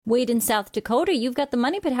Wade in South Dakota, you've got the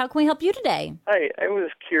Money Pit. How can we help you today? Hi, I was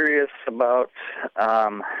curious about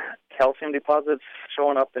calcium deposits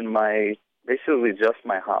showing up in basically just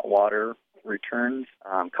my hot water returns,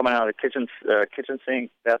 coming out of the kitchen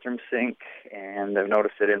sink, bathroom sink, and I've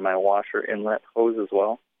noticed it in my washer inlet hose as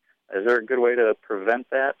well. Is there a good way to prevent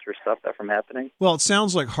that or stop that from happening? Well, it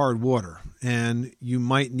sounds like hard water, and you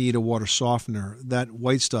might need a water softener. That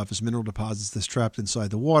white stuff is mineral deposits that's trapped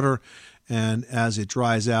inside the water, and as it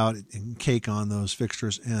dries out, it can cake on those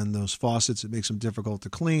fixtures and those faucets. It makes them difficult to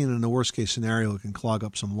clean, and in the worst-case scenario, it can clog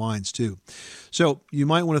up some lines too. So you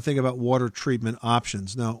might want to think about water treatment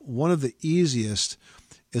options. Now, one of the easiest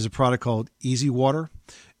is a product called Easy Water,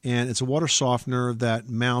 and it's a water softener that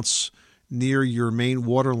mounts near your main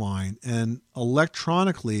water line, and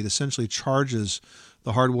electronically it essentially charges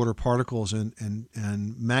the hard water particles and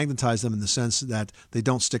magnetize them in the sense that they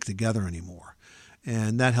don't stick together anymore.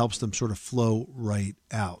 And that helps them sort of flow right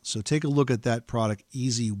out. So take a look at that product,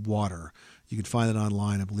 Easy Water. You can find it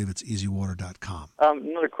online. I believe it's easywater.com.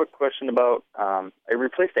 Another quick question about, I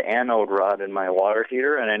replaced the anode rod in my water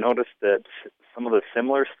heater, and I noticed that some of the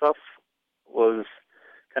similar stuff was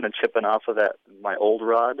kind of chipping off of my old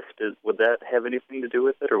rod. Would that have anything to do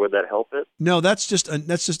with it, or would that help it? No, that's just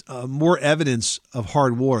more evidence of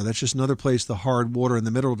hard water. That's just another place the hard water and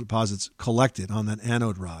the mineral deposits collected on that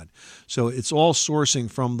anode rod. So it's all sourcing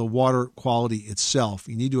from the water quality itself.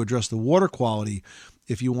 You need to address the water quality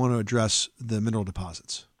if you want to address the mineral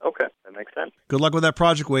deposits. Okay, that makes sense. Good luck with that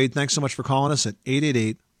project, Wade. Thanks so much for calling us at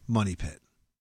 888-MONEY-PIT.